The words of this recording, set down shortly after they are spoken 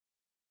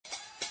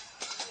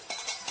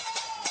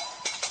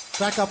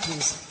Track up,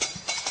 please.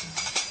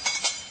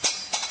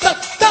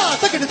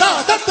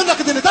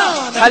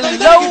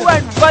 Hello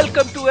and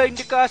welcome to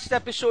Indicast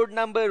episode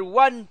number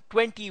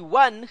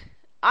 121.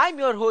 I'm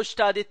your host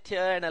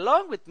Aditya, and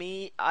along with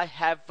me I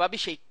have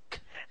Abhishek.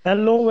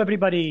 Hello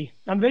everybody.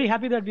 I'm very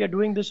happy that we are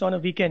doing this on a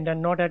weekend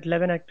and not at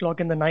 11 o'clock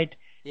in the night.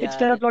 It's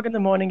 10 o'clock in the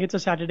morning, it's a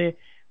Saturday.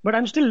 But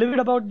I'm still livid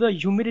about the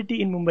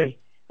humidity in Mumbai.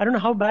 I don't know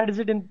how bad is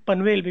it in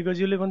Panvel because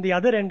you live on the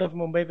other end of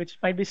Mumbai, which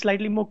might be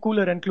slightly more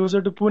cooler and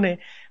closer to Pune.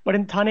 But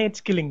in Thane, it's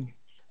killing.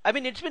 I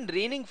mean, it's been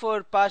raining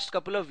for past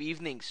couple of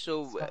evenings.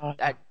 So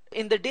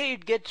in the day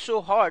it gets so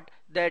hot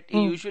that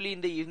usually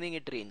in the evening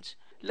it rains.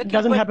 It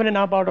doesn't happen in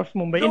our part of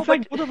Mumbai. No, in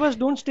fact, both of us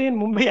don't stay in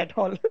Mumbai at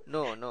all.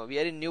 No, we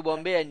are in New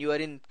Bombay and you are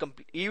in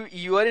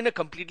you are in a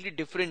completely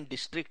different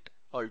district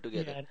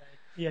altogether. Yeah,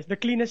 yes, the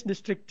cleanest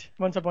district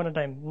once upon a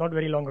time, not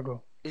very long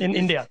ago, in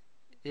India.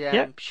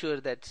 Yeah, I'm sure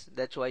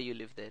that's why you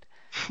live there.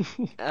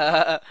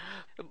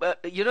 But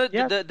you know,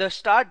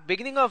 the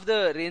beginning of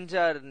the rains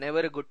are never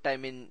a good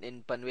time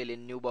in Panvel,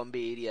 in New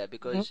Bombay area,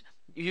 because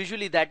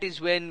usually that is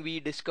when we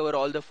discover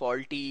all the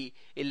faulty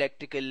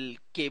electrical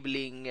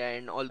cabling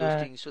and all those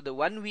things. So the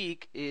 1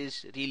 week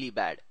is really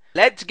bad.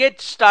 Let's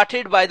get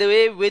started, by the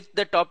way, with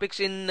the topics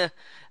in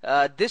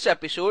this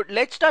episode.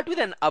 Let's start with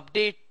an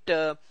update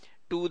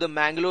to the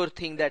Mangalore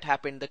thing that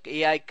happened, the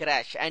AI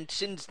crash. And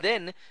since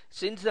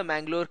the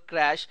Mangalore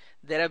crash,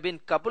 there have been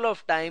couple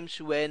of times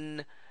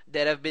when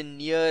there have been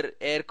near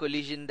air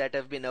collision that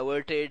have been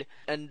averted,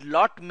 and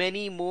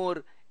many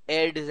more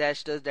air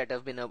disasters that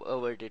have been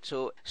averted.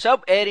 So,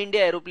 सब Air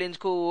India aeroplanes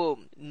को वो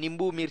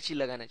नींबू मिर्ची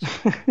लगाना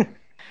चाहिए.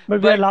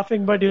 But we are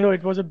laughing, but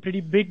it was a pretty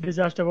big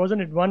disaster,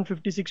 wasn't it?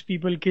 156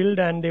 people killed,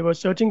 and they were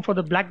searching for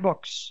the black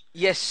box.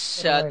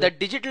 Yes, the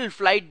digital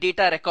flight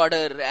data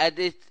recorder,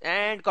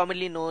 and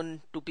commonly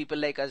known to people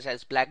like us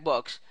as black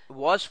box,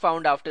 was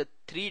found after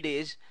 3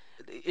 days.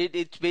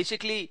 It's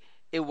basically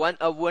a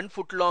 1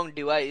 foot long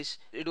device.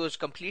 It was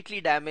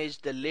completely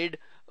damaged. The lid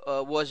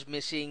was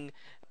missing.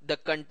 The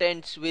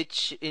contents,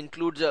 which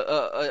includes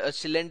a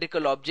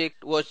cylindrical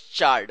object, was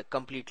charred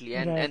completely,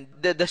 and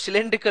the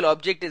cylindrical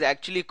object is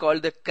actually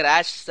called the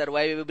crash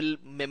survivable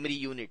memory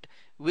unit,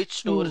 which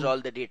stores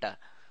all the data.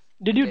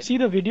 Did you see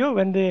the video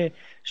when they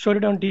showed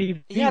it on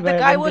TV? Yeah, the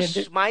guy was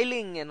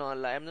smiling and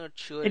all. I'm not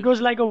sure. It was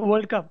like a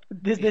World Cup.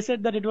 They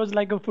said that it was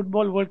like a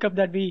football World Cup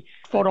that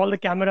for all the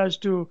cameras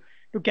to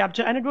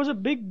capture, and it was a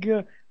big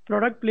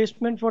product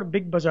placement for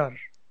Big Bazaar.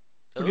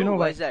 Oh, you know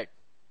why is that?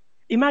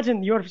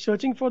 Imagine you're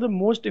searching for the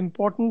most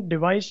important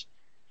device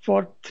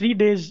for 3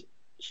 days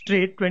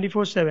straight,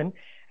 24/7,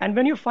 and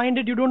when you find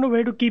it, you don't know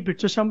where to keep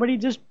it. So somebody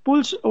just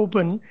pulls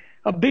open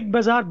a Big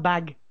Bazaar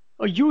bag,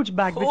 a huge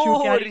bag which you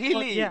carry. Oh,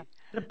 really?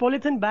 The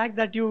polythene bag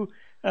that you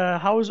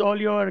house all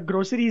your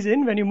groceries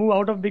in when you move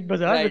out of Big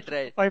Bazaar with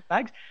 5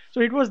 bags.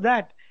 So it was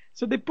that.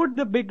 So they put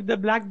the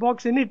black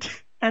box in it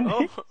and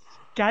they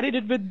carried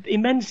it with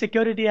immense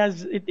security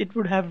as it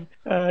would have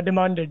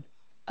demanded.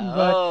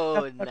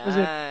 But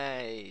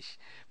nice.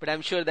 But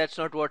I'm sure that's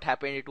not what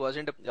happened. It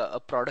wasn't a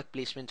product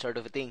placement sort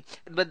of a thing.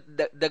 But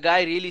the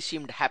guy really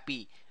seemed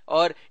happy,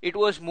 or it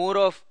was more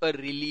of a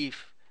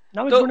relief.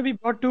 Now it's going to be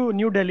brought to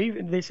New Delhi.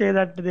 They say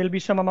that there'll be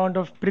some amount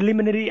of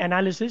preliminary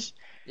analysis.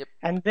 Yep.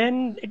 And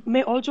then it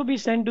may also be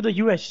sent to the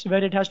US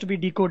where it has to be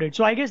decoded.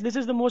 So I guess this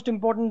is the most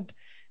important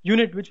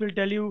unit which will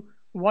tell you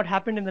what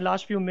happened in the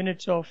last few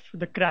minutes of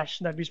the crash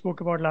that we spoke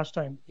about last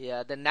time.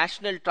 Yeah, the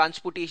National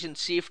Transportation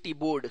Safety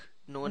Board,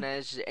 known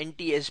as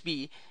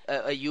NTSB,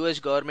 a US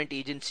government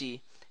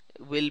agency,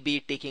 will be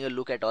taking a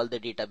look at all the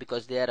data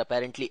because they are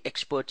apparently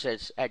experts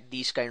at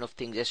these kind of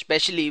things,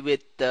 especially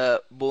with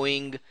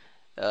Boeing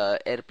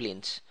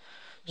airplanes.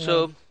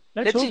 So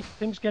let's hope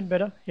things get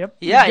better. Yep.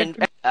 Yeah,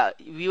 and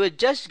we were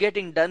just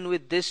getting done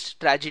with this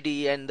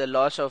tragedy and the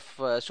loss of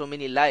so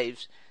many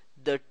lives.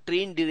 The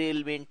train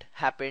derailment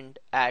happened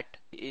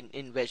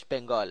in West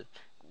Bengal.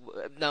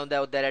 Now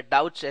there are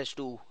doubts as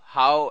to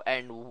how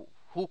and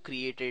who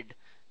created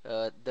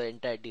the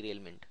entire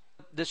derailment.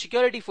 The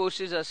security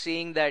forces are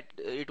saying that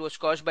it was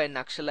caused by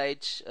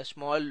Naxalites. A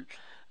small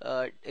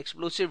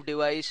explosive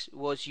device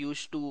was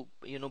used to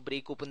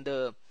break open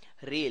the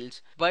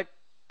rails, but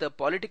the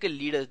political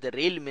leaders, the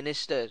rail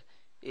minister,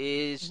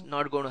 is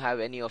not going to have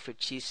any of it.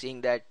 She's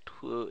saying that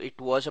it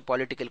was a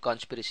political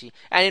conspiracy.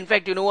 And in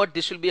fact, you know what?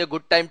 This will be a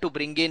good time to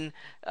bring in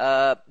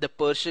the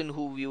person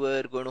who we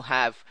were going to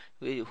have,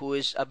 who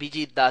is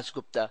Abhijit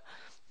Dasgupta.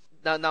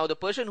 Now the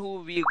person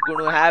who we're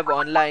going to have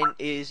online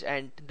is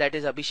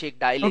Abhishek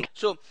dialing. Okay.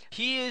 So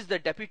he is the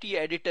deputy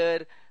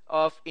editor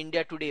of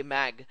India Today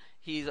mag.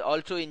 He is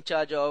also in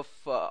charge of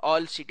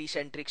all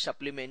city-centric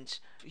supplements.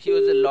 He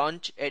was the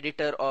launch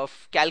editor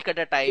of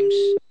Calcutta Times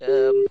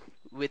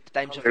with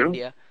Times of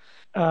India.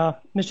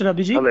 Mr.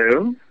 Abhijit?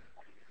 Hello.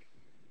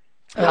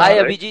 Hi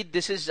Abhijit,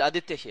 this is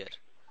Aditya here.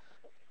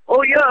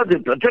 Oh yeah,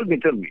 Aditya, tell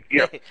me.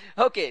 Yeah.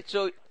 Okay,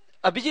 so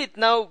Abhijit,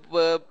 now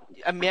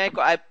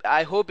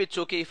I hope it's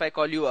okay if I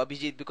call you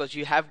Abhijit because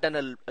you have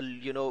done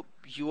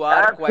you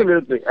are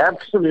absolutely.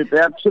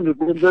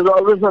 There's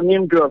always a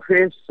name to a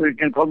face, so you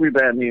can call me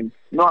by a name.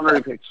 No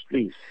honorifics,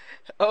 please.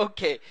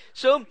 Okay,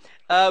 so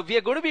we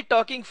are going to be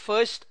talking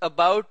first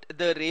about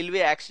the railway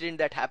accident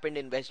that happened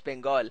in West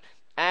Bengal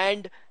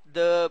and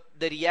the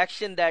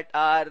reaction that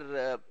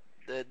our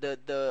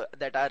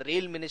that our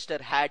rail minister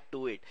had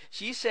to it.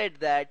 She said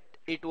that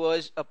it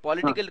was a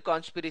political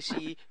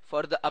conspiracy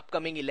for the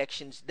upcoming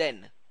elections.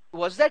 Then,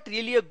 was that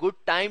really a good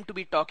time to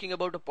be talking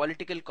about a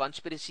political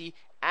conspiracy?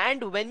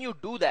 And when you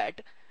do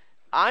that,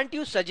 aren't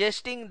you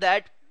suggesting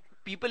that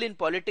people in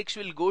politics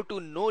will go to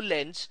no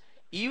lengths,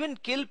 even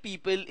kill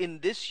people in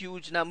this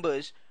huge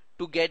numbers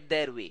to get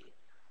their way?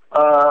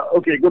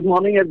 Okay, good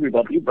morning,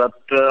 everybody. But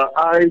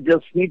I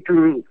just need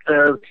to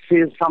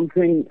say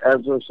something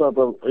as a sort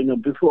of,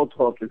 before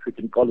thought, if you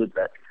can call it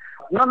that.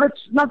 Now,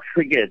 let's not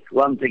forget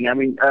one thing. I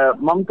mean,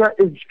 Mamta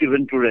is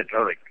given to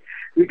rhetoric.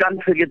 We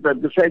can't forget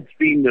that besides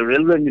being the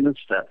railway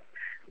minister,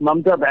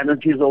 Mamta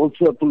Banerjee is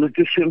also a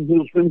politician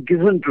who's been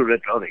given to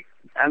rhetoric.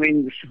 I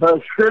mean,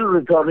 her shrill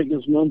rhetoric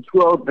is known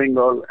throughout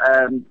Bengal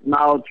and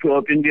now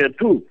throughout India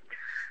too.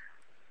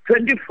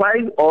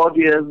 25 odd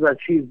years that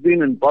she's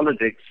been in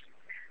politics,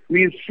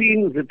 we've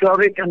seen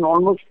rhetoric and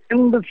almost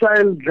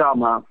imbecile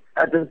drama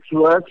at its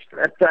worst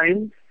at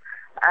times,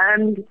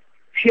 and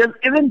she has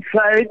even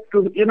tried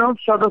to,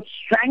 sort of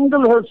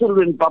strangle herself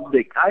in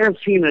public. I have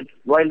seen it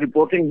while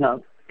reporting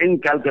her in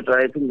Calcutta,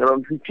 I think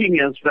around 15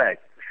 years back,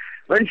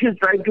 when she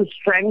tried to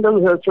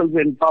strangle herself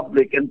in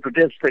public and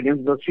protest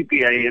against the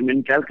CPIM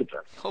in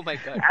Calcutta. Oh my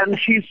God. And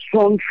she's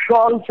thrown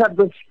shawls at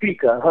the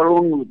speaker,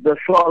 the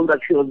shawl that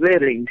she was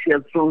wearing. She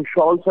has thrown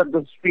shawls at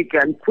the speaker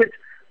and quit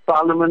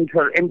Parliament,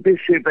 her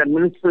MPship and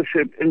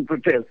ministership in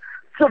protest.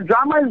 So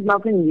drama is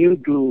nothing new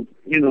to,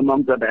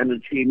 Mamta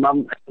Banerjee.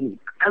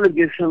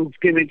 Allegations,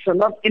 gimmicks are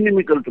not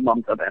inimical to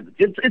Mamta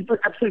Banerjee. It's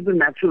absolutely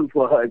natural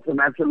for her. It's a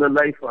natural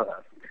life for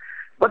her.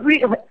 But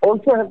we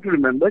also have to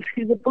remember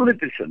she's a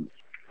politician.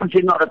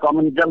 She's not a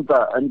common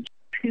janta, and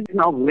she's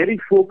now very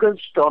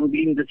focused on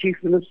being the Chief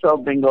Minister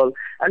of Bengal,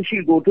 and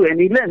she'll go to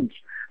any lengths.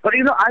 But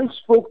I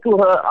spoke to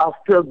her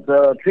after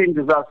the train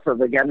disaster,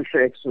 the Ganesha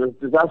Express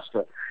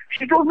disaster.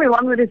 She told me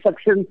one very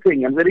succinct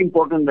thing, and very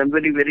important, and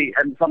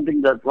and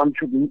something that one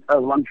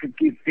should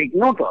take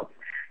note of.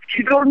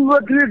 She told me,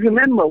 "Do you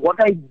remember what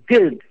I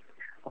did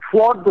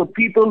for the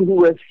people who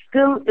were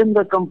still in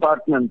the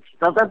compartments?"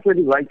 Now that's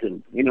very vital.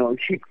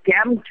 She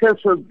camped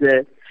herself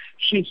there.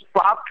 She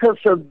parked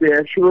herself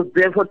there. She was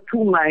there for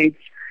 2 nights,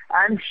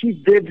 and she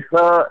did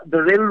the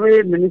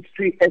railway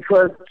ministry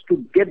efforts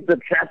to get the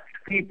trapped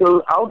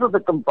people out of the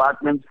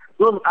compartments.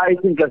 Was, I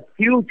think, a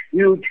huge,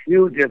 huge,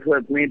 huge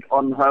effort made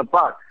on her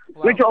part,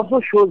 which also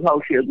shows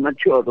how she has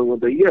matured over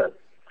the years.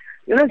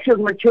 She has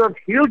matured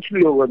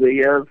hugely over the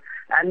years,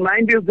 and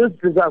mind you, this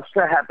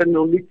disaster happened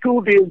only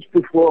 2 days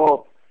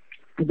before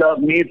the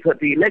May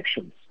 30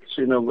 elections.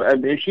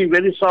 And she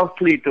very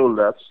softly told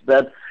us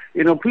that,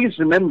 please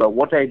remember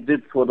what I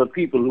did for the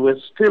people who were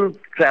still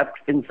trapped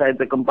inside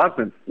the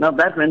compartment. Now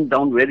that went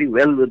down very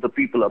well with the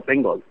people of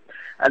Bengal.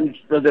 And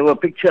there were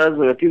pictures,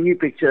 there were TV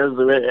pictures,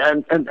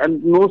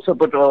 and no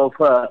support of,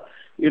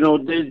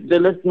 they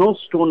left no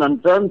stone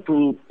unturned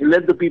to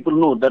let the people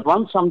know that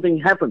once something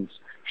happens,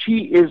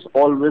 she is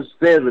always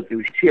there with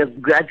you. She has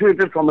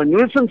graduated from a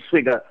nuisance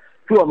figure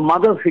to a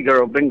mother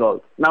figure of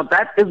Bengal. Now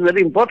that is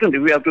very important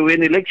if we have to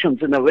win elections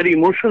in a very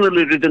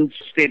emotionally ridden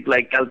state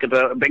like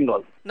Calcutta,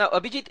 Bengal. Now,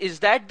 Abhijit, is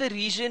that the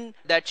reason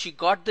that she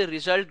got the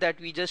result that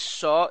we just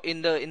saw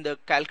in the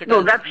Calcutta?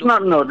 No, that's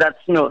not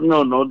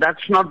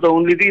the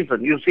only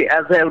reason. You see,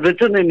 as I have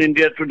written in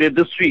India Today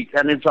this week,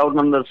 and it's out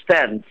on the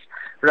stands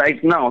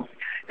right now,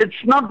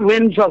 it's not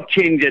winds of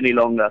change any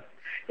longer.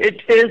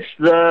 It is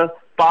the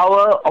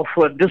power of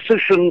a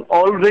decision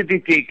already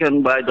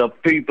taken by the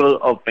people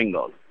of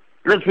Bengal.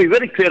 Let's be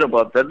very clear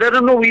about that. There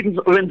are no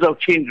winds of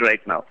change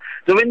right now.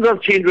 The winds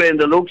of change were in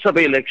the Lok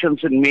Sabha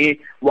elections in May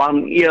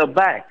 1 year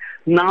back.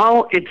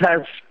 Now it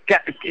has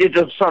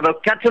sort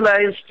of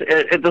catalyzed,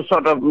 it is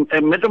sort of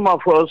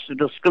metamorphosed, it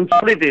is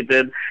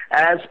consolidated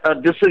as a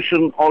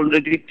decision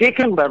already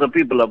taken by the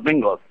people of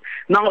Bengal.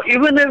 Now,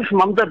 even if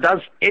Mamta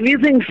does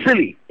anything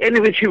silly,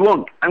 anyway she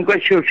won't, I'm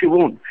quite sure she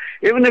won't.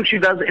 Even if she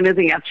does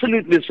anything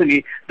absolutely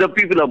silly, the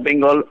people of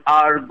Bengal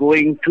are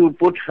going to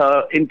put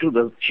her into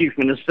the Chief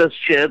Minister's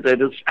chair.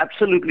 There is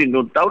absolutely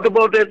no doubt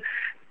about it.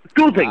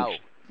 Two things. Wow.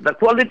 The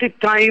quality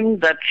time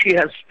that she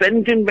has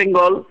spent in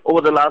Bengal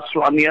over the last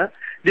 1 year,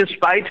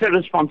 despite her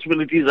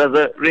responsibilities as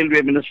a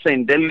railway minister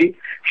in Delhi,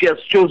 she has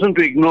chosen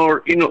to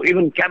ignore,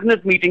 even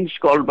cabinet meetings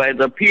called by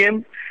the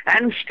PM,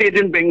 and stayed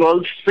in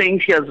Bengal, saying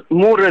she has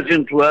more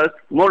urgent work,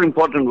 more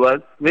important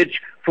work,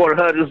 which for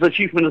her is the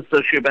chief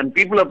ministership. And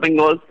people of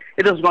Bengal,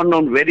 it has gone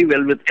down very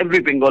well with every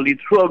Bengali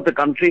throughout the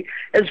country,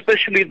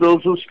 especially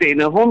those who stay in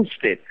her home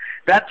state.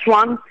 That's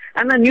one.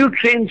 And the new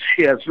trains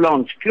she has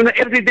launched.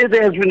 Every day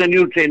there has been a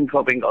new train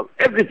for Bengal.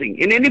 Everything.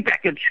 In any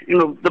package,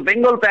 the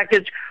Bengal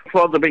package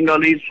for the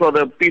Bengalis, for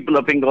the people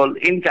of Bengal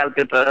in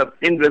Calcutta,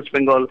 in West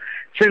Bengal,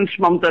 since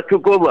Mamta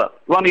took over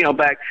 1 year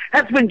back,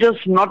 has been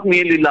just not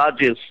merely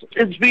largesse.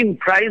 It's been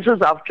prizes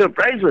after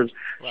prizes.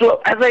 Wow.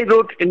 So as I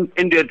wrote in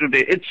India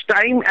Today, it's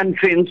time and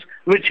trains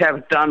which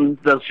have done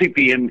the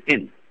CPM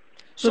in.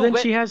 So then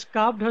she has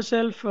carved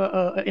herself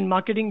in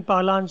marketing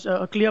parlance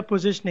a clear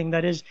positioning.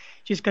 That is,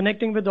 she's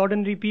connecting with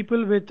ordinary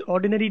people with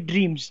ordinary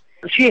dreams.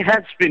 She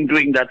has been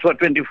doing that for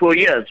 24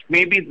 years.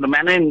 Maybe the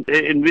manner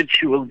in which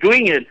she was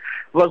doing it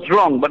was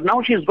wrong, but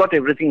now she's got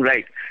everything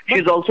right.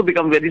 She's also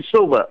become very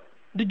sober.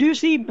 Do you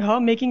see her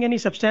making any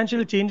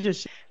substantial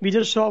changes? We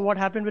just saw what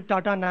happened with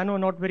Tata Nano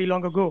not very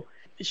long ago.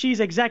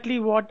 She's exactly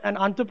what an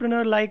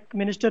entrepreneur-like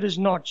minister is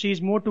not.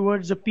 She's more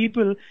towards the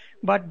people.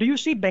 But do you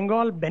see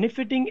Bengal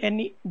benefiting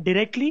any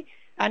directly?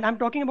 And I'm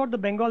talking about the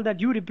Bengal that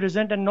you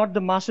represent and not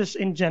the masses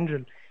in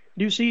general.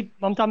 Do you see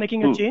Mamta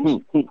making a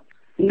change?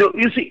 No,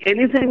 you see,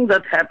 anything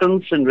that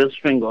happens in West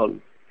Bengal,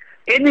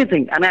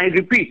 anything, and I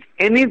repeat,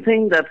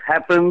 anything that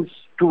happens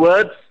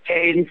towards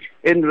change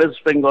in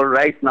West Bengal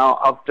right now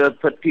after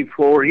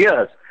 34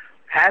 years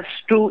has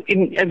to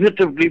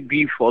inevitably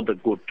be for the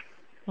good.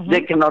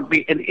 There cannot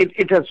be,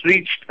 it has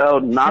reached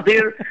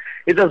nadir,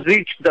 it has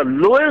reached the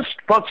lowest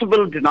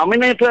possible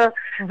denominator,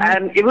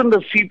 and even the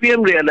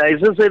CPM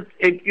realizes it.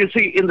 You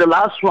see, in the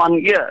last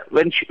 1 year,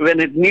 when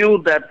it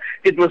knew that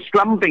it was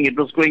slumping, it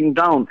was going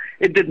down,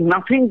 it did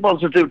nothing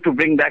positive to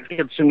bring back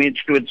its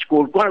image to its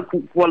core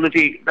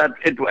quality that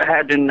it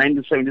had in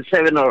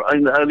 1977 or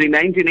in the early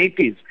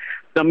 1980s.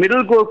 The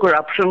middle core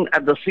corruption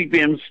at the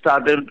CPM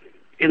started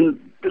in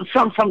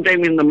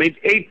sometime in the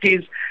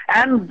mid-80s,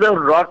 and the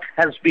rot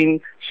has been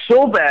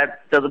so bad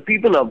that the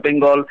people of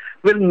Bengal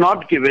will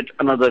not give it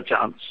another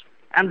chance.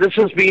 And this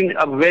has been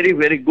a very,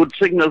 very good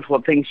signal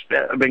for things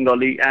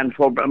Bengali and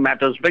for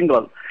matters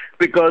Bengal,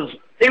 because,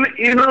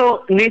 you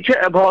know, nature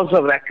abhors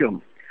a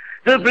vacuum.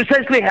 This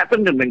precisely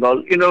happened in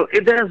Bengal. You know,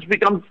 it has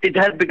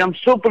become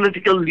so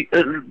politically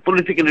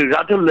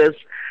rudderless,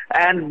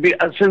 and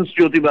since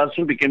Jyoti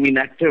Basu became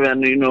inactive,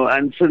 and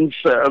and since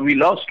we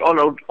lost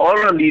all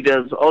our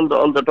leaders, all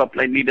the top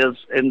line leaders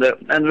and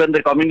when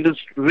the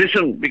communist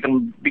vision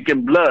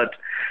became blurred,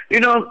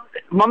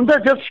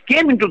 Mamta just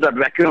came into that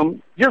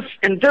vacuum, just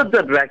entered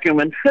that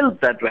vacuum and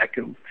filled that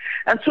vacuum.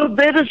 And so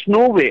there is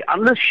no way,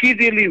 unless she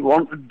really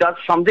does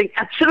something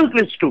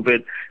absolutely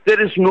stupid, there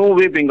is no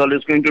way Bengal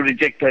is going to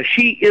reject her.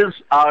 She is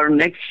our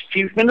next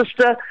chief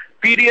minister,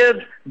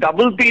 period,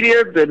 double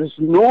period. There is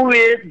no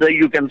way that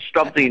you can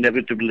stop the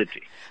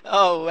inevitability.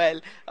 Oh,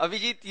 well,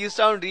 Abhijit, you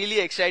sound really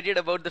excited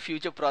about the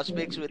future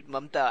prospects with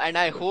Mamta, and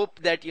I hope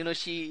that,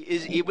 she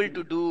is able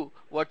to do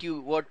what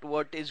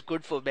is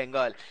good for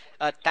Bengal.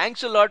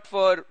 Thanks a lot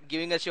for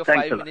giving us your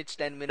 5 minutes,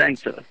 10 minutes.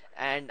 Thanks, sir.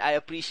 And I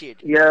appreciate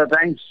it. Yeah,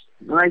 thanks.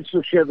 Nice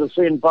to share the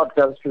same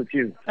podcast with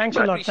you. Thanks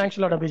a lot. Thanks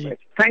a lot, Abhijit.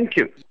 Thank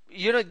you.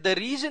 The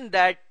reason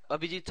that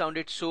Abhijit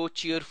sounded so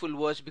cheerful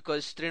was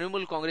because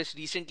Trinamool Congress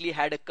recently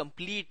had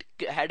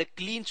a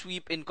clean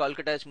sweep in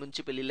Kolkata's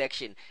municipal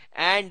election.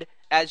 And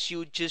as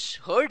you just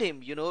heard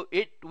him,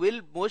 it will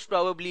most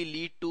probably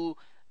lead to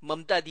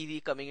Mamta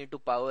Didi coming into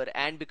power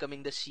and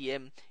becoming the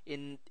CM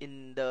in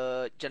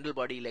the general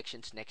body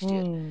elections next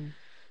year.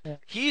 Yeah.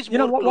 He's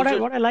what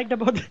I liked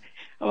about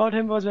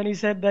him was when he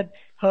said that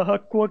her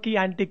quirky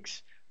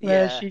antics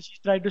where she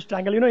tried to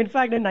strangle. In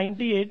fact, in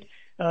 '98,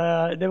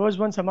 there was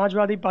one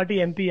Samajwadi Party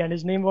MP, and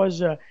his name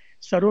was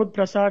Sarod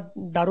Prasad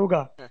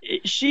Daroga.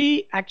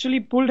 She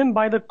actually pulled him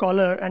by the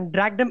collar and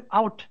dragged him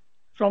out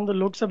from the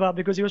Lok Sabha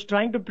because he was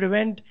trying to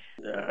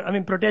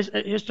protest.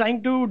 He was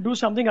trying to do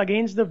something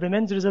against the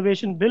women's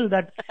reservation bill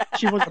that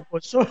she was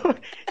opposed. So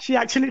she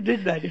actually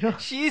did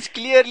that. She is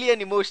clearly an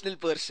emotional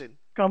person.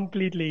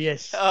 Completely,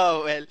 yes.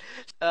 Oh, well.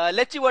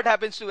 Let's see what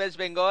happens to West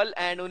Bengal,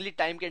 and only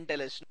time can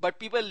tell us. But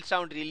people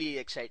sound really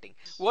exciting.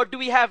 What do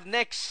we have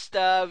next?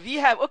 The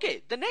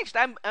next,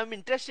 I'm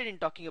interested in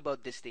talking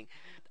about this thing.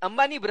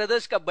 Ambani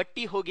Brothers ka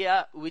batti ho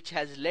gaya, which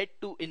has led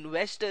to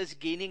investors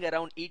gaining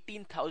around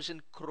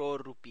 18,000 crore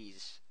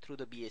rupees through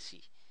the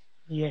BSE.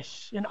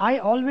 Yes, and I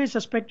always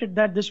suspected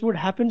that this would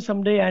happen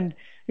someday, and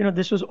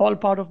this was all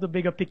part of the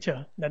bigger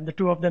picture. That the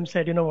two of them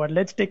said,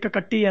 let's take a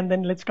katti and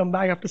then let's come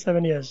back after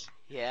 7 years.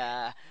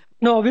 Yeah.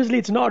 No, obviously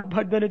it's not,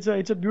 but then it's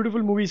a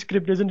beautiful movie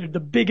script, isn't it? The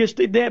biggest.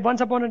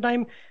 Once upon a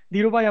time,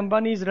 Dhirubhai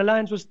Ambani's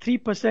Reliance was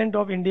 3%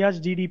 of India's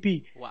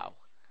GDP. Wow.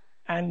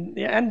 And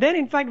then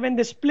in fact when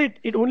they split,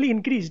 it only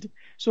increased.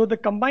 So the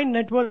combined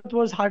net worth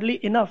was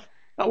hardly enough.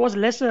 Was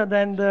lesser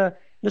than the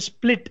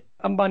split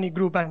Ambani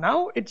group, and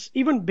now it's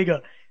even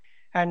bigger.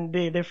 And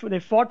they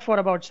fought for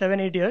about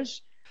 7-8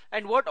 years.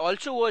 And what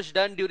also was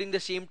done during the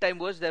same time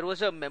was there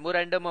was a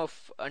memorandum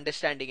of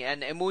understanding,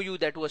 an MOU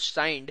that was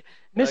signed.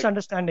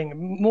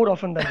 Misunderstanding more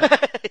often than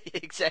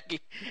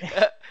Exactly.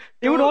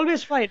 They would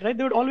always fight, right?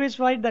 They would always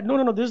fight that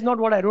no, this is not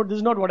what I wrote, this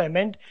is not what I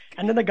meant.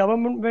 And then the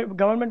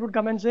government would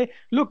come and say,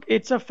 look,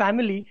 it's a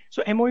family,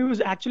 so MOUs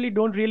actually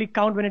don't really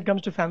count when it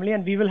comes to family,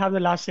 and we will have the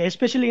last say,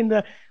 especially in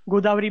the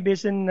Godavari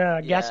Basin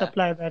gas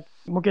supply that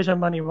Mukesh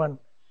Ambani won.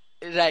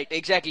 Right,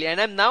 exactly. And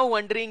I'm now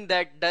wondering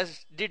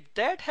did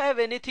that have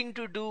anything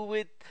to do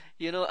with,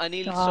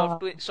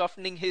 Anil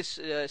softening his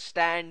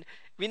stand?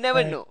 We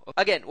never know.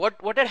 Again,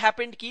 what had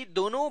happened कि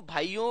दोनों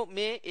भाइयों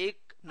में एक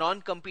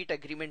non-compete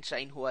agreement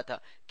sign हुआ था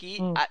कि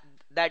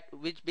that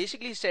which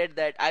basically said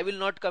that I will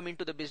not come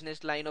into the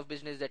business line of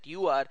business that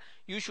you are.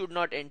 You should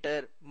not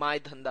enter my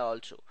dhanda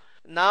also.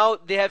 Now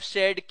they have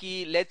said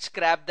ki let's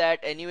scrap that.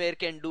 Anyone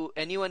can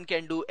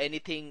do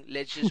anything.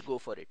 Let's just go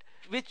for it.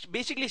 Which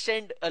basically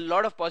sent a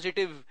lot of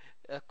positive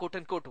quote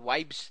unquote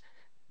vibes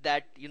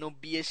that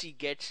BSE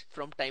gets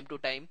from time to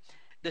time.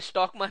 The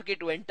stock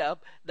market went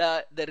up.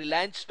 The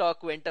Reliance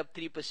stock went up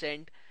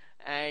 3%,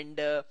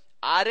 and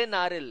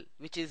RNRL,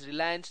 which is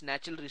Reliance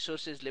Natural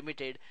Resources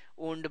Limited,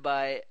 owned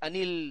by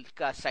Anil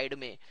ka side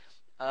mein,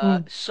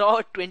 saw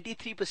a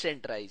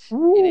 23% rise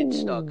in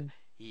its stock.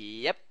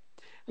 Yep.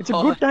 It's a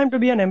good time to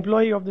be an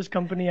employee of this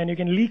company, and you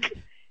can leak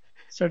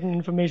certain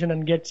information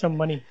and get some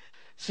money.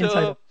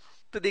 So,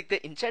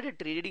 the insider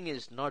trading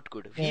is not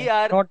good. We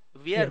Yeah, are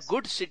yes.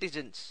 good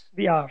citizens.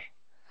 We are.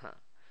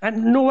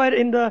 And nowhere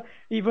in the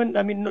even,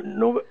 I mean,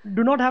 no,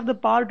 do not have the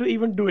power to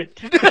even do it.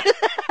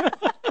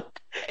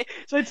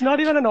 So it's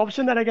not even an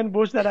option that I can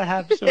boast that I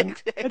have. So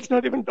let's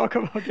not even talk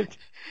about it.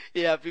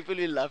 Yeah, people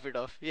will laugh it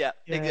off. Yeah,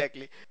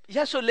 exactly.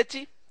 Yeah, so let's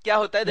see. Kya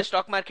hota hai? The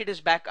stock market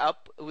is back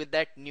up with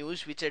that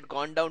news, which had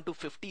gone down to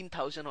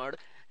 15,000 odd,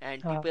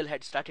 and people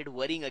had started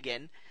worrying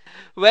again.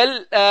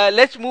 Well,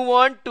 let's move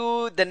on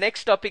to the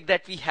next topic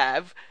that we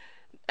have.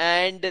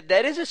 And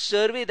there is a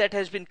survey that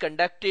has been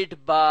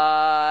conducted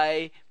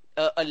by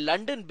a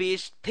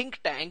London-based think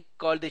tank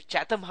called the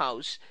Chatham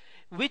House,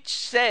 which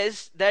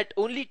says that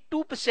only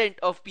 2%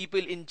 of people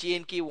in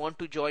J&K want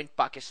to join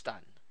Pakistan.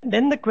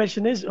 Then the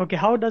question is, okay,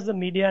 how does the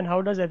media and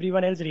how does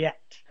everyone else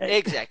react?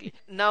 Exactly.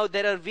 Now,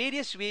 there are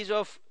various ways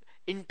of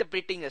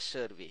interpreting a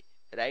survey,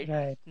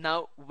 right?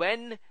 Now,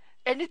 and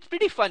it's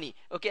pretty funny.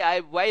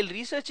 Okay, while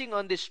researching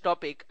on this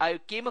topic, I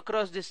came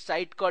across this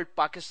site called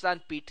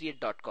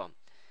PakistanPatriot.com.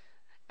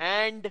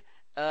 And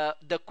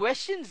the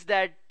questions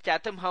that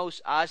Chatham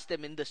House asked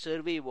them in the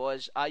survey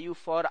was, are you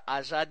for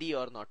Azadi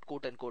or not?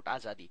 Quote unquote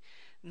Azadi.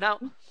 Now,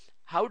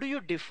 how do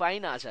you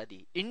define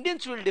Azadi?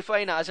 Indians will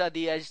define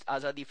Azadi as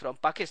Azadi from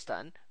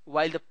Pakistan,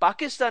 while the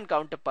Pakistan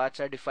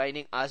counterparts are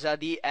defining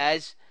Azadi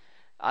as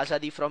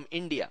Azadi from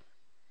India.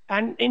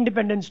 And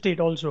independent state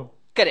also.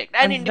 Correct.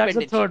 And independent.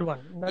 That's the third one.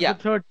 That's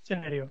the third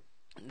scenario.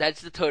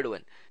 That's the third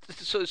one.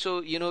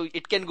 So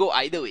it can go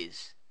either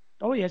ways.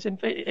 Oh yes, in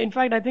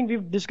fact, I think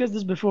we've discussed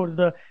this before.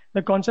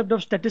 The concept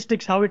of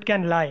statistics, how it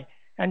can lie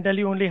and tell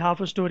you only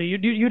half a story.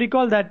 You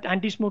recall that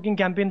anti-smoking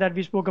campaign that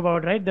we spoke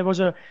about, right? There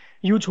was a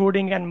huge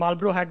hoarding, and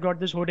Marlboro had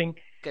got this hoarding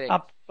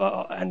up,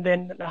 and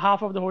then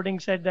half of the hoarding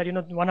said that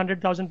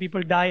 100,000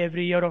 people die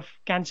every year of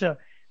cancer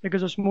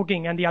because of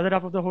smoking, and the other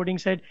half of the hoarding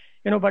said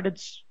but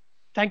it's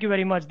thank you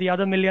very much. The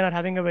other million are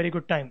having a very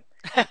good time.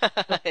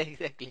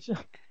 Exactly.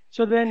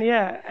 So then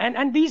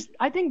and these,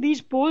 I think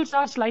these polls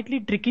are slightly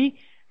tricky,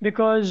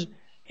 because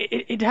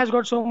it has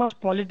got so much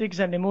politics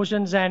and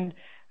emotions, and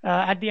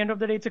at the end of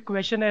the day, it's a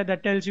questionnaire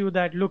that tells you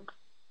that, look,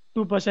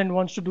 2%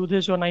 wants to do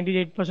this or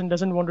 98%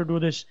 doesn't want to do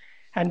this,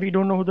 and we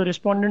don't know who the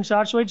respondents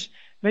are. So it's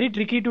very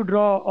tricky to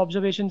draw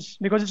observations,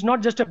 because it's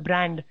not just a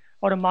brand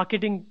or a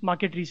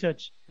market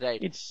research.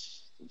 Right.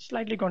 It's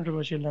slightly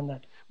controversial than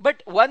that.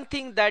 But one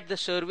thing that the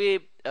survey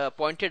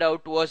pointed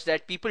out was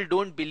that people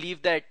don't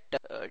believe that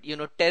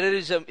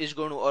terrorism is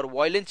going to, or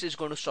violence is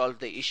going to solve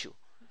the issue.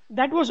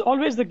 That was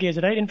always the case,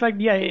 right? In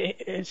fact,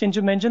 since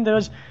you mentioned, there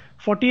was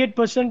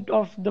 48%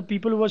 of the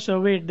people who were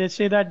surveyed, they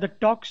say that the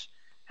talks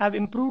have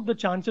improved the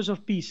chances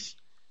of peace.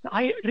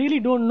 I really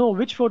don't know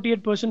which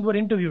 48% were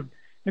interviewed,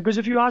 because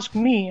if you ask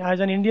me as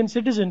an Indian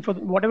citizen, for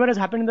whatever has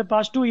happened in the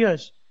past 2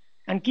 years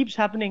and keeps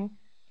happening,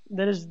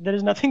 there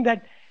is nothing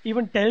that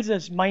even tells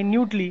us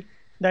minutely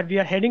that we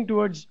are heading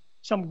towards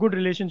some good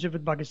relationship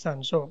with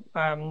Pakistan. So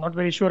I'm not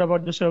very sure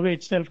about the survey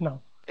itself now.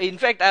 In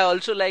fact, I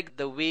also like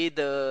the way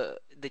the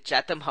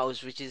Chatham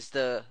House, which is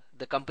the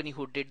company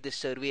who did this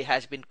survey,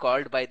 has been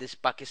called by this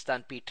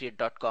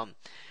PakistanPatriot.com.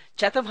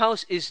 Chatham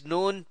House is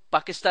known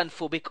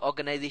Pakistan-phobic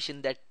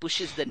organization that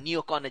pushes the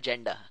neocon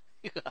agenda.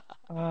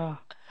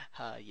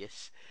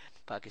 Yes,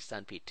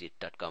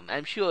 PakistanPatriot.com.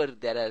 I'm sure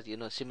there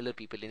are similar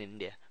people in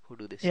India who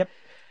do this. Yep.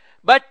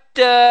 But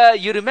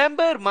you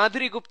remember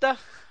Madhuri Gupta,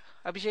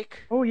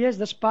 Abhishek? Oh yes,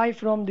 the spy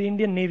from the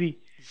Indian Navy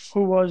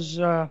who was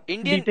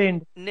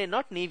detained. No,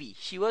 not Navy.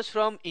 She was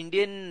from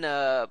Indian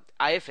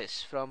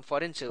IFS, from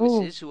Foreign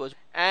Services.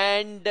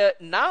 And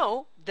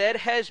now there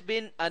has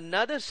been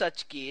another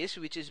such case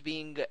which is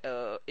being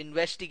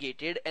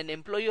investigated. An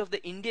employee of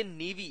the Indian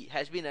Navy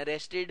has been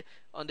arrested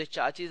on the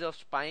charges of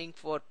spying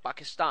for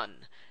Pakistan.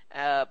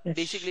 Yes.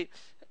 Basically,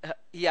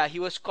 he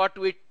was caught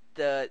with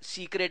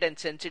secret and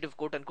sensitive,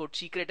 quote-unquote,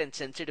 secret and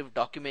sensitive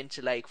documents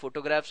like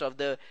photographs of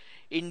the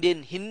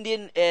Indian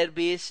Hindian Air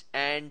Base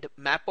and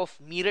map of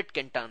Meerut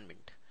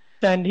cantonment.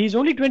 And he's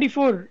only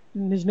 24.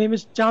 His name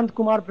is Chand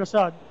Kumar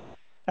Prasad,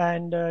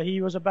 and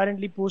he was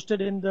apparently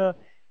posted in the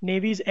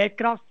Navy's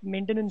aircraft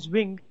maintenance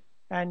wing,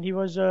 and he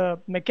was a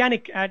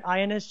mechanic at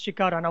INS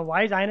Shikara. Now,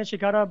 why is INS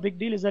Shikara a big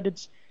deal? Is that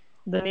it's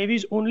the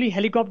Navy's only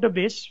helicopter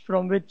base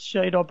from which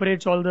it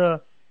operates all the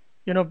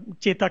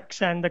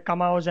Chetaks and the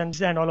Kamaos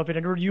and all of it.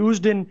 And it was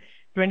used in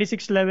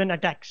 2611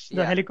 attacks,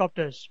 the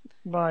helicopters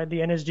by the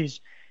NSGs.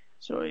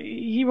 So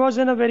he was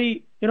in a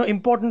very,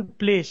 important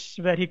place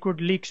where he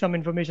could leak some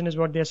information, is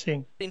what they're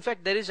saying. In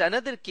fact, there is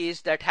another case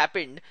that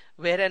happened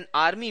where an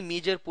army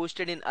major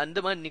posted in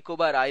Andaman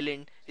Nicobar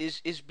Island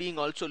is being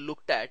also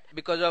looked at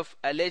because of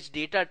alleged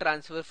data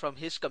transfer from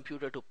his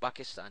computer to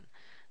Pakistan.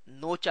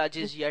 No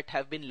charges yet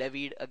have been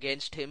levied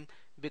against him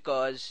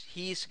because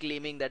he is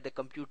claiming that the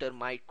computer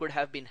could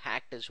have been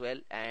hacked as well,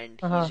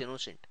 and Uh-huh. he's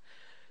innocent.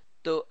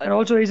 So, And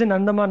also he's in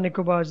Andaman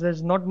Nicobar.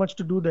 There's not much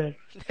to do there.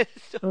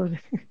 So,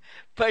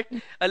 but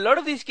a lot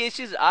of these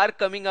cases are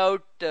coming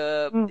out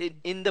Hmm.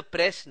 in the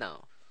press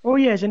now. Oh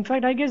yes, in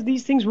fact, I guess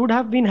these things would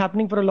have been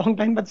happening for a long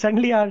time, but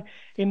suddenly our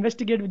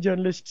investigative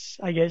journalists,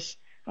 I guess,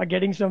 are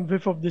getting some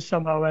whiff of this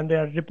somehow, and they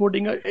are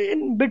reporting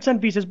in bits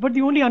and pieces. But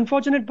the only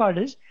unfortunate part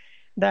is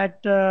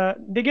that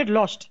they get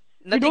lost.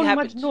 Nothing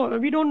happens.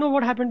 We don't know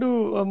what happened to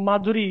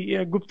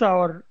Madhuri Gupta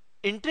or.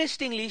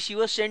 Interestingly, she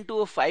was sent to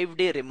a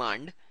 5-day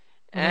remand,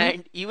 Mhm.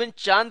 and even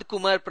Chand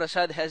Kumar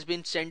Prasad has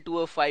been sent to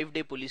a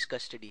 5-day police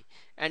custody,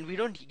 and we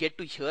don't get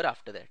to hear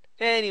after that.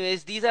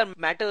 Anyways, these are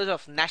matters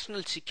of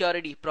national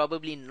security,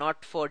 probably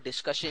not for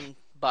discussion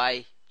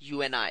by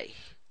you and I.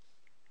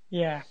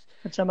 Yeah,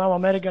 but somehow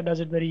America does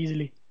it very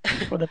easily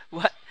for them.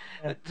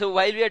 Yeah. So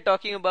while we are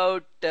talking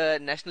about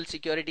national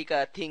security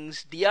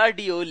things,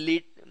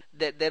 DRDO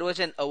there was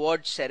an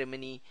award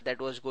ceremony that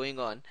was going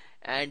on,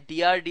 and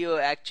DRDO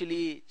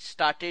actually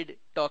started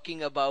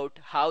talking about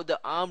how the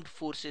armed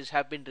forces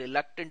have been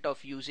reluctant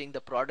of using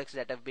the products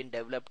that have been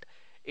developed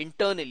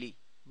internally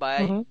by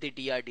Mhm. the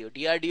DRDO.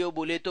 DRDO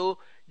बोले तो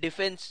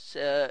Defense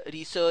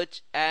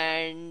Research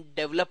and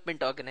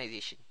Development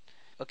Organization.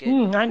 Okay.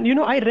 And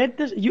I read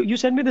this. You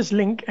sent me this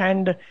link,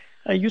 and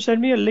you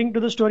sent me a link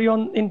to the story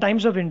in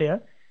Times of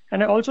India,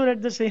 and I also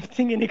read the same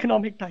thing in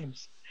Economic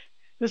Times.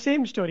 The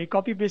same story,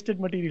 copy pasted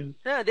material.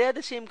 Yeah, they are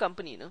the same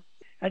company, no?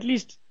 At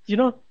least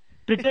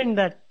pretend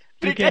that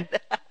Pretend.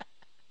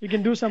 you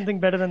can do something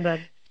better than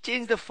that.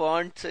 Change the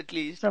fonts at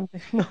least.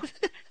 Something. No,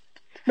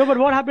 no. But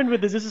what happened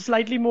with this? This is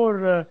slightly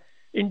more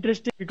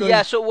interesting because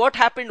Yeah, so what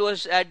happened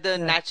was at the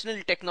yeah.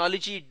 National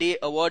Technology Day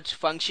Awards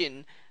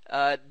function,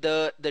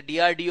 the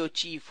DRDO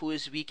chief, who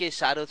is VK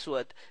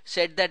Saraswat,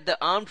 said that the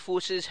armed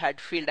forces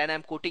had failed, and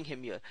I'm quoting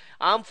him here,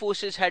 armed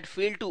forces had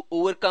failed to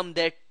overcome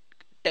their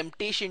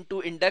temptation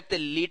to induct the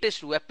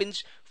latest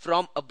weapons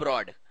from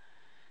abroad.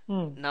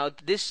 Now,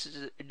 this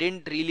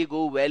didn't really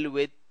go well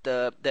with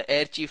the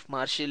Air Chief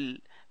Marshal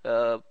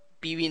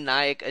P.V.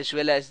 Nayak, as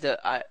well as the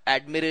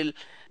Admiral,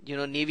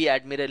 Navy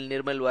Admiral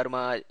Nirmal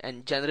Verma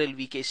and General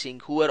V.K. Singh,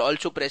 who were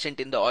also present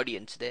in the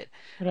audience there.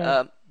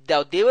 Right.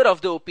 Now, they were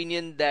of the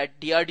opinion that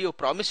DRDO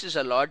promises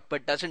a lot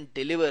but doesn't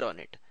deliver on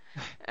it.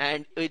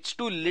 And it's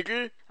too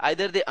little.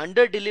 Either they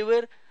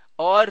under-deliver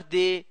or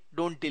they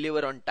don't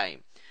deliver on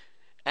time.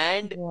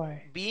 And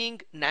Boy. being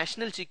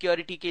national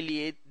security ke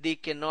liye, they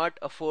cannot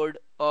afford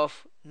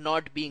of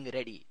not being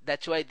ready.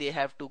 That's why they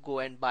have to go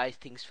and buy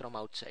things from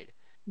outside.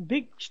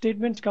 Big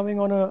statements coming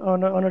on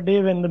a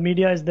day when the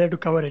media is there to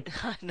cover it.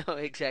 No,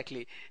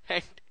 exactly.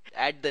 And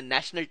at the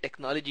National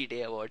Technology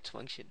Day Awards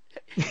function,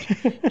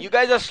 you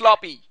guys are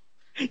sloppy.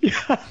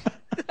 Yeah.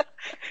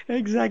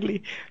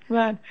 Exactly,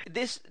 man.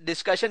 This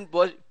discussion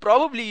was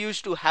probably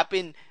used to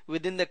happen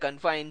within the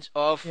confines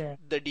of Yeah.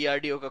 the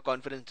DRDO का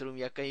conference room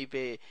या कहीं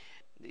पे,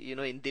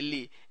 in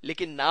Delhi.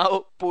 लेकिन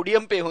now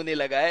podium पे होने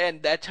लगा है,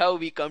 and that's how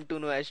we come to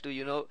know as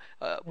to,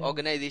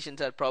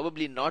 organizations are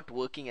probably not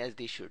working as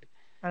they should.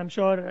 I'm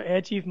sure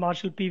Air Chief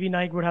Marshal P.V.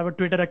 Naik would have a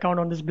Twitter account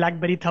on this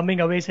BlackBerry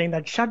thumbing away saying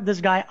that shut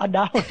this guy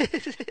down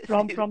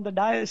from the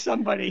dais,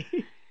 somebody.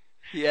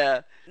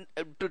 Yeah,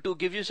 to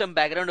give you some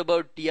background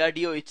about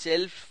DRDO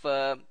itself,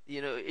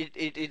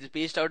 it is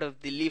based out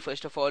of Delhi,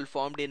 first of all,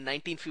 formed in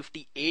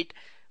 1958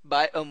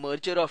 by a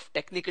merger of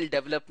Technical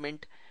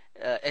Development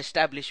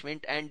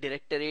Establishment and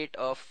Directorate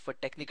of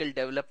Technical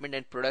Development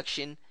and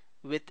Production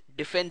with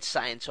Defense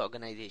Science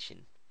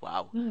Organization.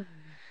 Wow.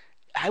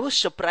 I was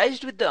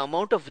surprised with the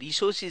amount of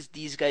resources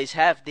these guys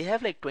have. They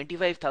have like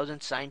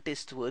 25,000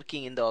 scientists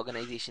working in the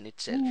organization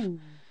itself. Ooh.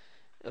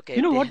 Okay.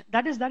 You know what?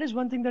 That is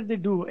one thing that they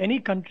do.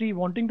 Any country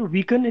wanting to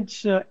weaken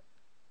its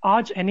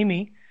arch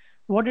enemy,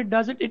 what it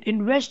does, it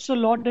invests a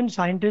lot in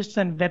scientists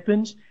and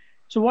weapons.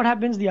 So what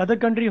happens? The other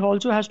country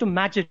also has to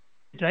match it,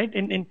 right?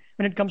 In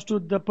when it comes to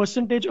the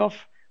percentage of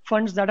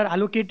funds that are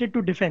allocated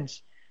to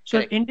defense. So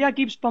Correct. if India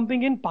keeps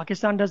pumping in,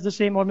 Pakistan does the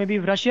same, or maybe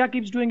if Russia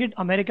keeps doing it,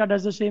 America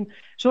does the same.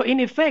 So in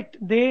effect,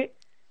 they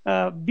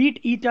beat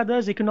each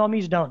other's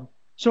economies down.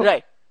 So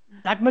Right.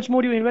 that much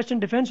more you invest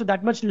in defense, so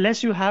that much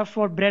less you have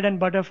for bread and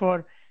butter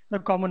for the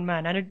common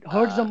man. And it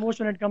hurts the most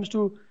when it comes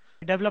to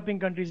developing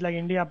countries like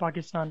India,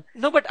 Pakistan.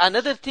 No, but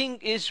another thing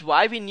is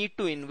why we need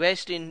to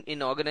invest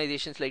in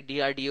organizations like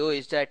DRDO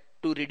is that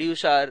to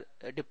reduce our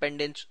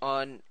dependence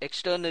on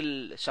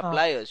external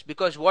suppliers.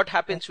 Because what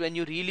happens when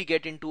you really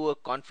get into a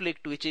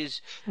conflict which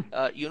is,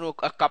 a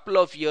couple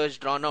of years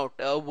drawn out,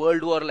 a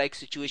World War like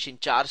situation,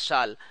 4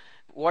 saal,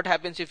 what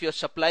happens if your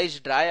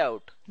supplies dry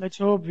out? Let's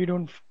hope we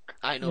don't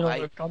I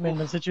know, come in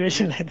a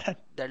situation like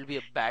that. That'll be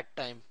a bad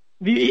time.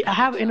 We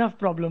have enough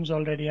problems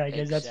already, I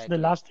guess. That's the Exactly.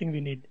 last thing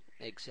we need.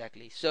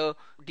 Exactly. So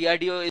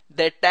DRDO,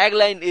 their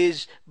tagline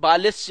is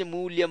Balasya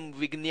Mulyam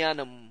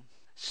Vignanam.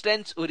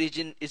 Strength's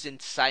origin is in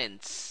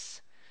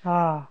science.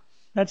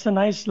 That's a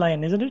nice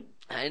line, isn't it?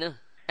 I know.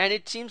 And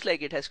it seems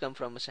like it has come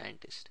from a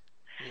scientist.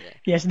 Yeah.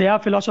 Yes, they are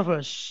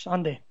philosophers,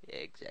 aren't they?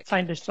 Exactly.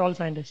 Scientists, all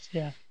scientists,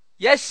 yeah.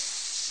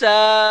 Yes,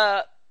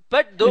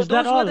 but Is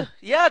that all?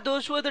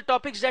 those were the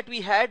topics that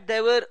we had.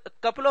 There were a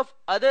couple of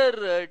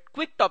other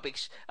quick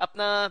topics.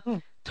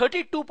 Apna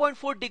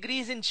 32.4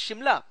 degrees in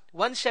Shimla,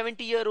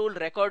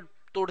 170-year-old record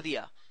tod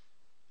diya.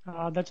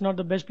 That's not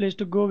the best place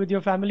to go with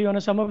your family on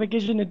a summer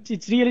vacation.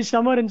 It's really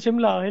summer in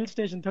Shimla, hill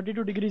station.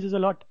 32 degrees is a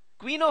lot.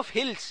 Queen of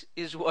Hills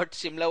is what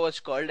Shimla was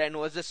called and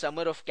was the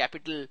summer of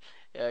capital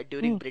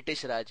during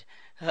British Raj.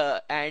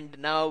 And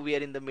now we are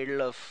in the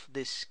middle of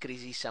this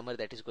crazy summer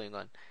that is going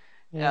on.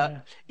 Yeah.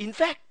 In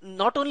fact,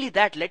 not only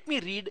that, let me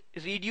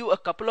read you a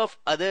couple of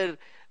other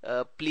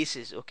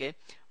places, okay?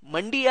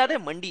 Mandi, yaad hai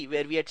Mandi,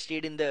 where we had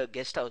stayed in the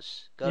guest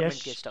house,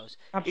 government guest house.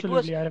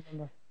 Absolutely, I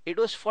remember. It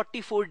was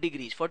 44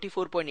 degrees,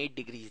 44.8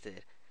 degrees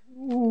there.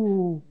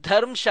 Ooh.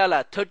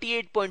 Dharamshala,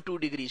 38.2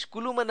 degrees.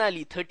 Kulu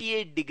Manali,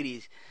 38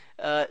 degrees.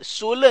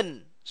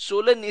 Solan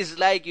is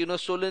like,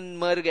 Solan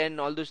Marg and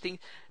all those things,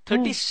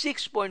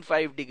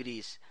 36.5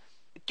 degrees.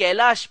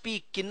 Kailash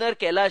Peak, Kinnar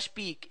Kailash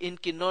Peak in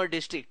Kinnaur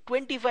district,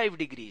 25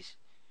 degrees.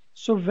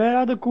 So where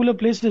are the cooler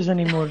places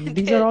anymore?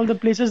 These are all the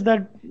places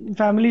that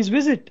families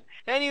visit.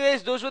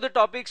 Anyways, those were the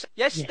topics.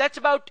 Yes, that's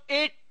about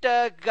it,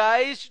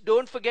 guys.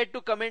 Don't forget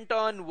to comment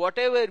on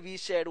whatever we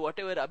said,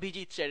 whatever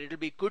Abhijit said. It'll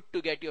be good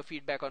to get your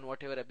feedback on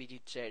whatever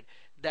Abhijit said.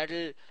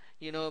 That'll,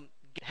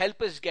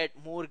 help us get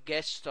more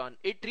guests on.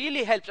 It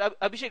really helps.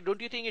 Abhishek, don't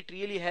you think it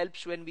really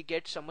helps when we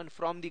get someone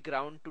from the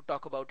ground to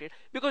talk about it?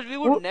 Because we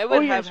would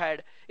never have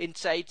had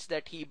insights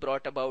that he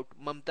brought about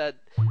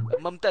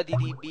Mamta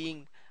Didi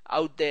being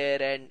out there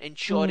and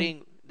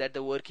ensuring that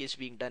the work is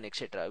being done,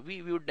 etc.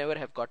 We would never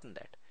have gotten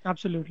that.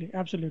 Absolutely.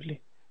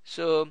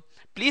 So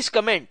please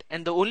comment,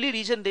 and the only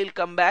reason they'll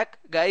come back,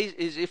 guys,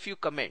 is if you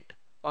comment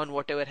on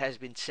whatever has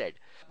been said.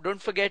 Don't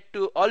forget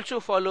to also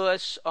follow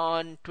us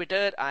on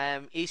Twitter. I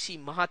am AC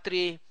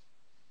Mahatre.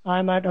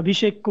 I'm at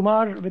Abhishek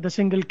Kumar with a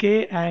single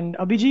K, and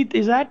Abhijit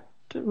is at,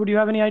 would you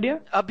have any idea?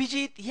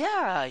 Abhijit,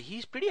 yeah,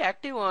 he's pretty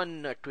active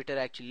on Twitter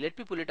actually. Let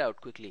me pull it out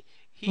quickly.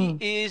 He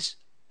is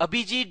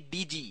Abhijit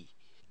DG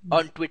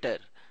on Twitter.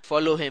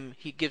 Follow him.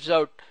 He gives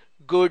out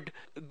good,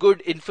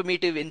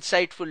 informative,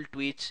 insightful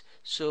tweets.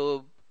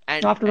 So,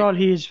 and after all,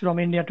 he is from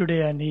India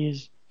Today, and he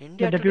is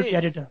the deputy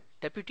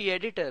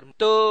editor.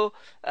 So,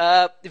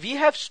 we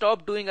have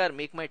stopped doing our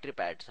Make My Trip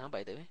ads,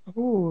 by the way.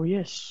 Oh,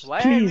 yes.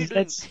 Why are we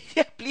doing...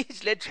 Yeah,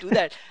 please, let's do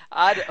that.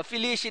 Our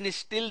affiliation is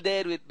still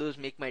there with those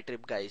Make My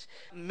Trip guys.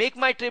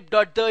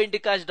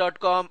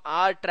 MakeMyTrip.theindicast.com,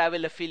 our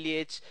travel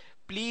affiliates.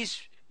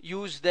 Please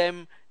use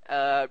them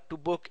to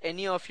book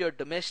any of your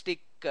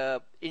domestic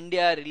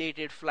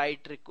India-related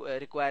flight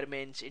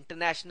requirements,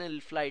 international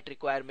flight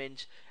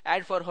requirements,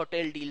 and for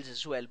hotel deals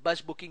as well.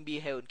 Bus booking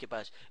bhi hai unke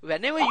paas.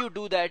 Whenever you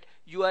do that,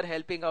 you are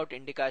helping out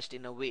Indicast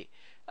in a way.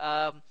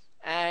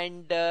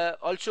 And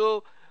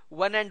also,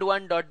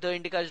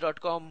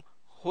 oneandone.theindicast.com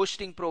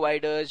hosting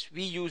providers.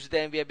 We use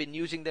them. We have been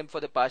using them for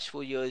the past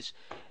 4 years.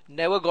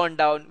 Never gone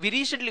down. We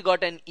recently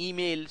got an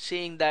email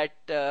saying that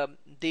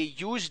they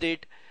used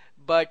it,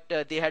 but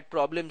they had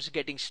problems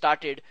getting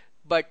started.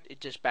 But it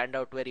just panned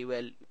out very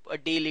well. A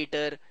day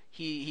later,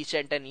 he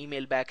sent an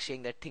email back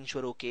saying that things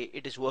were okay.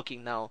 It is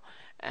working now.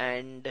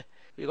 And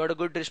we got a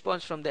good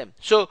response from them.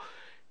 So,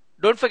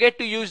 don't forget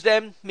to use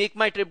them.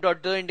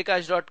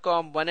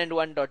 MakeMyTrip.theindicast.com,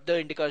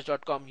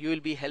 oneandone.theindicast.com. You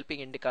will be helping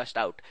Indicast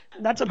out.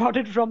 That's about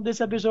it from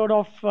this episode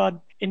of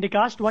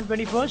Indicast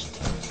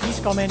 121st. Please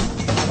comment.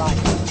 Bye.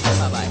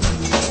 Bye-bye.